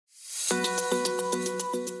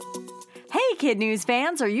Kid News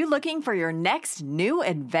fans, are you looking for your next new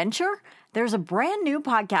adventure? There's a brand new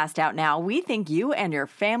podcast out now we think you and your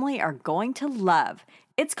family are going to love.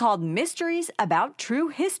 It's called Mysteries About True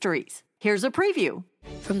Histories. Here's a preview.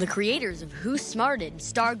 From the creators of Who Smarted,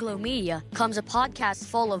 Starglow Media, comes a podcast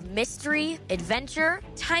full of mystery, adventure,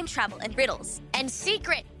 time travel and riddles, and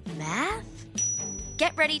secret math.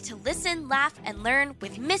 Get ready to listen, laugh, and learn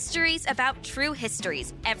with Mysteries About True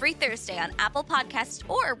Histories every Thursday on Apple Podcasts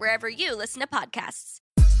or wherever you listen to podcasts.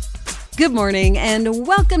 Good morning and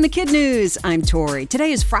welcome to Kid News. I'm Tori.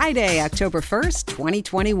 Today is Friday, October 1st,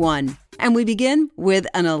 2021. And we begin with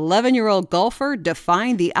an 11-year-old golfer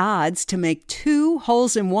defying the odds to make 2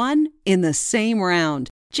 holes in one in the same round.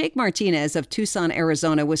 Jake Martinez of Tucson,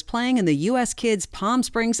 Arizona was playing in the U.S. Kids Palm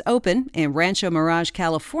Springs Open in Rancho Mirage,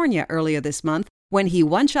 California earlier this month when he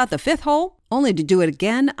one-shot the 5th hole, only to do it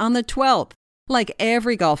again on the 12th. Like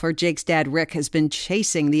every golfer, Jake's dad Rick has been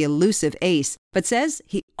chasing the elusive ace, but says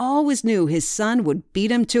he always knew his son would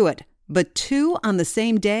beat him to it. But 2 on the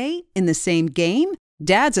same day, in the same game?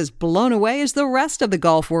 Dad's as blown away as the rest of the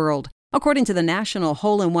golf world. According to the National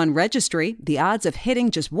Hole-in-One Registry, the odds of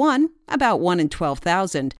hitting just one, about 1 in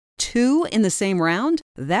 12,000. 2 in the same round?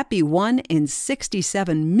 That'd be 1 in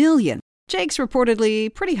 67 million. Jake's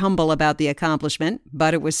reportedly pretty humble about the accomplishment,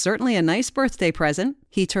 but it was certainly a nice birthday present.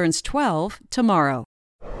 He turns 12 tomorrow.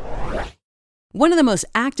 One of the most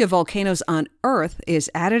active volcanoes on Earth is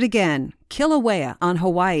at it again. Kilauea on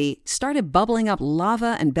Hawaii started bubbling up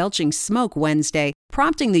lava and belching smoke Wednesday,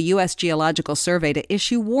 prompting the U.S. Geological Survey to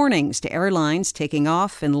issue warnings to airlines taking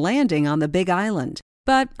off and landing on the Big Island.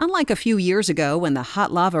 But unlike a few years ago when the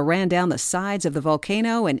hot lava ran down the sides of the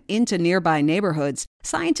volcano and into nearby neighborhoods,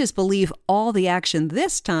 scientists believe all the action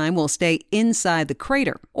this time will stay inside the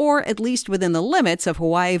crater, or at least within the limits of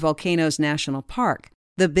Hawaii Volcanoes National Park.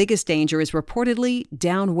 The biggest danger is reportedly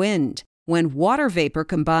downwind. When water vapor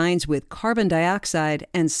combines with carbon dioxide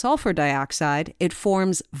and sulfur dioxide, it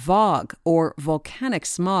forms VOG, or volcanic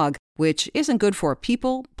smog, which isn't good for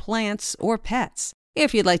people, plants, or pets.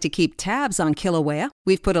 If you'd like to keep tabs on Kilauea,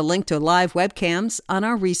 we've put a link to live webcams on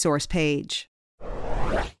our resource page.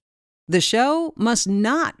 The show must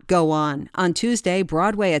not go on. On Tuesday,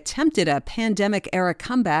 Broadway attempted a pandemic-era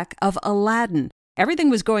comeback of Aladdin. Everything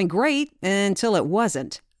was going great until it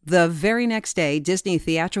wasn't. The very next day, Disney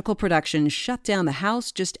theatrical production shut down the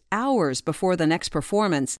house just hours before the next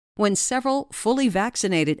performance when several fully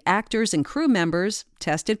vaccinated actors and crew members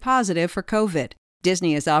tested positive for COVID.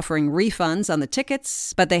 Disney is offering refunds on the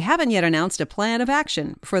tickets, but they haven't yet announced a plan of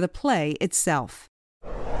action for the play itself.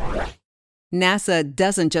 NASA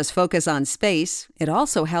doesn't just focus on space, it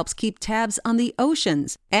also helps keep tabs on the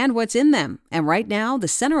oceans and what's in them. And right now, the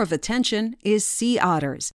center of attention is sea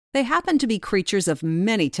otters. They happen to be creatures of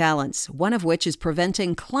many talents, one of which is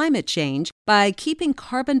preventing climate change by keeping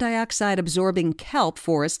carbon dioxide-absorbing kelp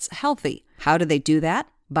forests healthy. How do they do that?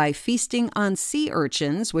 By feasting on sea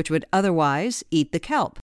urchins, which would otherwise eat the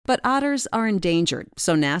kelp. But otters are endangered,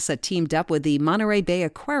 so NASA teamed up with the Monterey Bay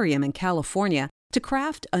Aquarium in California to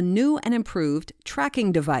craft a new and improved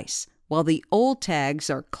tracking device. While the old tags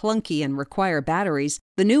are clunky and require batteries,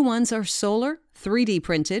 the new ones are solar, 3D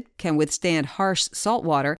printed, can withstand harsh salt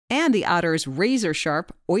water, and the otter's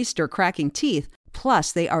razor-sharp, oyster-cracking teeth,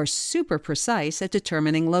 plus they are super precise at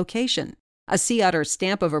determining location. A sea otter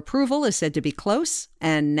stamp of approval is said to be close,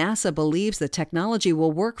 and NASA believes the technology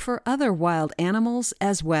will work for other wild animals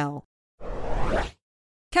as well.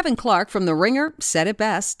 Kevin Clark from The Ringer said it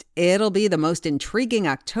best. It'll be the most intriguing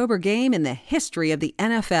October game in the history of the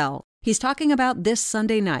NFL. He's talking about this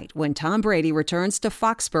Sunday night when Tom Brady returns to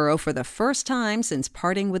Foxborough for the first time since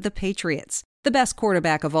parting with the Patriots. The best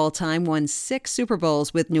quarterback of all time won 6 Super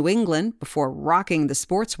Bowls with New England before rocking the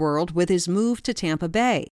sports world with his move to Tampa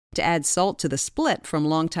Bay. To add salt to the split from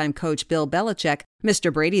longtime coach Biebs,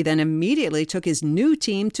 Mr. Brady then immediately took his new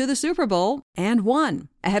team to the Super Bowl and won.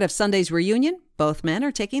 Ahead of Sunday's reunion, both men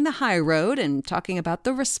are taking the high road and talking about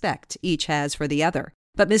the respect each has for the other.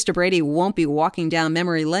 But Mr. Brady won't be walking down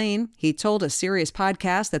memory lane. He told a Sirius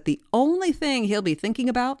podcast that the only thing he'll be thinking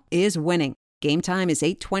about is winning. Game time is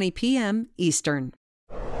 8:20 p.m. Eastern.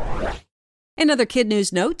 In other Kid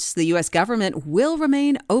News notes, the U.S. government will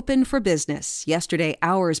remain open for business. Yesterday,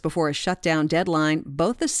 hours before a shutdown deadline,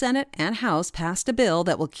 both the Senate and House passed a bill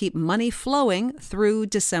that will keep money flowing through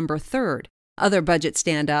December 3rd. Other budget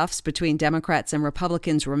standoffs between Democrats and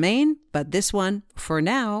Republicans remain, but this one, for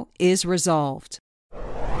now, is resolved.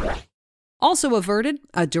 Also averted,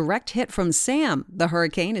 a direct hit from Sam. The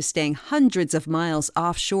hurricane is staying hundreds of miles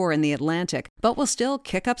offshore in the Atlantic, but will still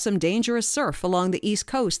kick up some dangerous surf along the East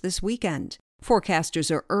Coast this weekend.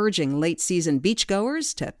 Forecasters are urging late-season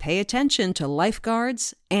beachgoers to pay attention to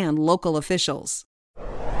lifeguards and local officials.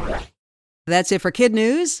 That's it for Kid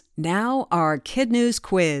News. Now our Kid News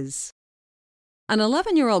quiz. An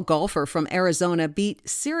 11-year-old golfer from Arizona beat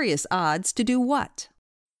serious odds to do what?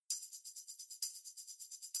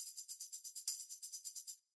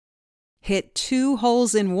 Hit 2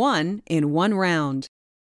 holes in one round.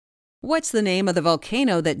 What's the name of the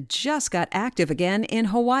volcano that just got active again in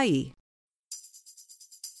Hawaii?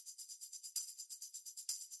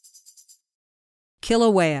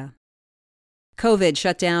 Kilauea. COVID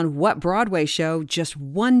shut down what Broadway show just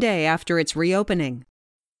one day after its reopening?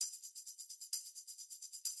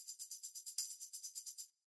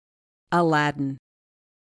 Aladdin.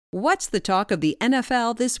 What's the talk of the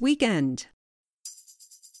NFL this weekend?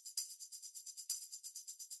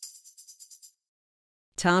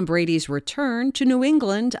 Tom Brady's return to New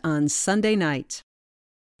England on Sunday night.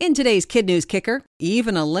 In today's Kid News Kicker,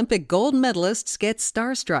 even Olympic gold medalists get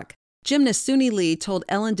starstruck. Gymnast Suni Lee told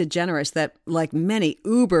Ellen DeGeneres that, like many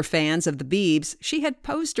uber fans of the Biebs, she had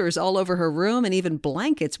posters all over her room and even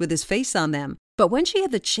blankets with his face on them. But when she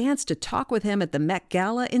had the chance to talk with him at the Met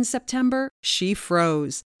Gala in September, she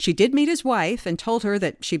froze. She did meet his wife and told her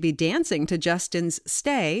that she'd be dancing to Justin's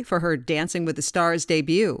Stay for her Dancing with the Stars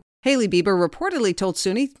debut. Hailey Bieber reportedly told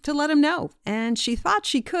Suni to let him know, and she thought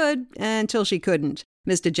she could until she couldn't.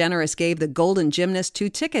 Ms. DeGeneres gave the Golden Gymnast 2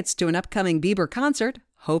 tickets to an upcoming Bieber concert,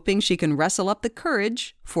 hoping she can wrestle up the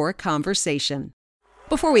courage for a conversation.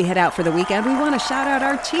 Before we head out for the weekend, we want to shout out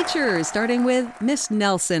our teachers, starting with Miss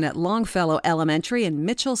Nelson at Longfellow Elementary in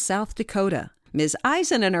Mitchell, South Dakota, Ms.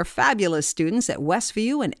 Eisen and her fabulous students at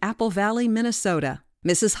Westview and Apple Valley, Minnesota,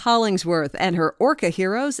 Mrs. Hollingsworth and her Orca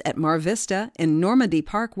heroes at Mar Vista in Normandy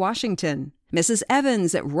Park, Washington, Mrs.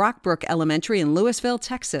 Evans at Rockbrook Elementary in Louisville,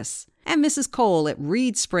 Texas, and Mrs. Cole at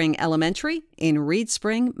Reed Spring Elementary in Reed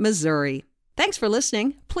Spring, Missouri. Thanks for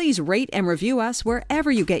listening. Please rate and review us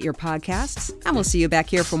wherever you get your podcasts, and we'll see you back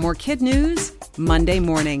here for more Kid News Monday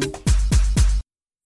morning.